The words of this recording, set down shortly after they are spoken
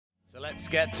Let's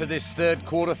get to this third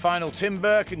quarter-final. Tim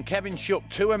Burke and Kevin Shook,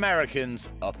 two Americans,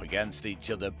 up against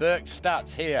each other. Burke's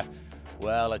stats here.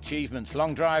 Well, achievements: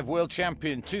 long drive world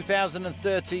champion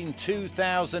 2013,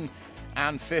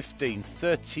 2015,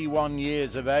 31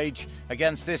 years of age,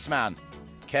 against this man,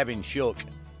 Kevin Shook,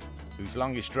 whose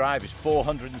longest drive is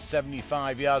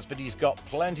 475 yards, but he's got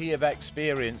plenty of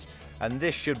experience, and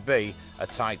this should be a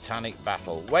titanic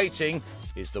battle. Waiting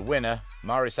is the winner,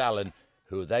 Morris Allen,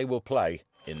 who they will play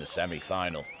in the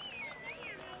semi-final.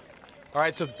 All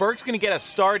right, so Burke's going to get us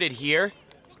started here.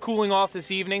 He's cooling off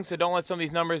this evening, so don't let some of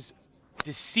these numbers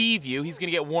deceive you. He's going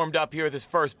to get warmed up here with his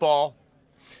first ball.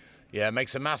 Yeah, it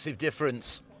makes a massive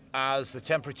difference as the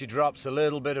temperature drops, a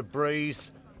little bit of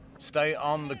breeze. Stay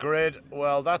on the grid.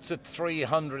 Well, that's at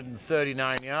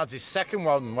 339 yards. His second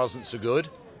one wasn't so good.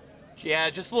 Yeah,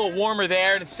 just a little warmer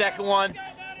there in the second one.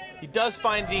 He does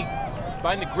find the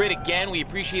grid again. We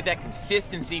appreciate that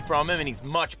consistency from him, and he's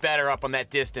much better up on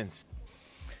that distance.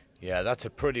 Yeah, that's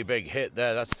a pretty big hit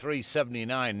there. That's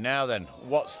 379. Now then,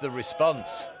 what's the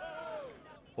response?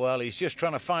 Well, he's just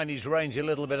trying to find his range a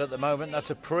little bit at the moment.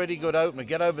 That's a pretty good opener.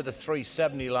 Get over the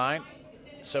 370 line.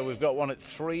 So we've got one at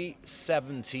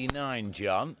 379,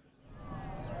 John.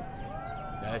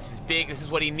 Now, this is big. This is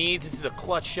what he needs. This is a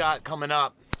clutch shot coming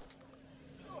up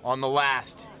on the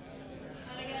last.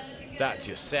 That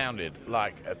just sounded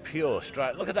like a pure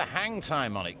strike. Look at the hang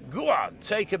time on it. Go on,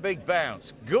 take a big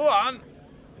bounce. Go on.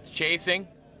 It's chasing.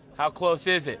 How close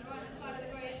is it?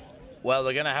 Well,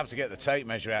 they're going to have to get the tape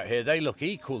measure out here. They look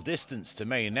equal distance to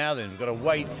me. Now then, we've got to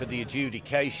wait for the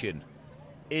adjudication.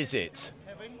 Is it?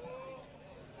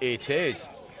 It is.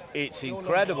 It's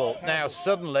incredible. Now,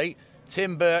 suddenly,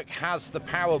 Tim Burke has the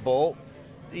power ball.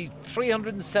 The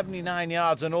 379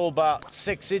 yards and all but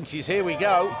 6 inches. Here we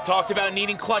go. We talked about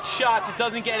needing clutch shots. It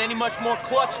doesn't get any much more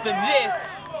clutch than this.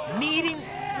 Needing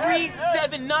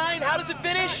 379. How does it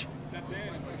finish?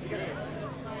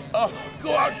 Oh,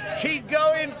 go on. Keep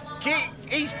going.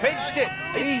 He's pinched it.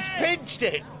 He's pinched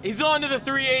it. He's on to the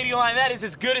 380 line. That is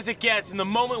as good as it gets in the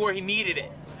moment where he needed it.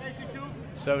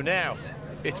 So now,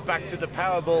 it's back to the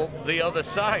Powerball, the other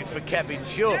side for Kevin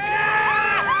Shook.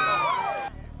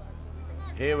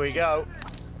 Here we go.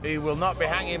 He will not be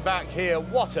hanging back here.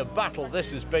 What a battle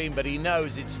this has been, but he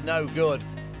knows it's no good.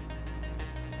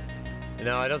 You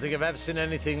know, I don't think I've ever seen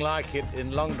anything like it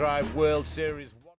in Long Drive World Series.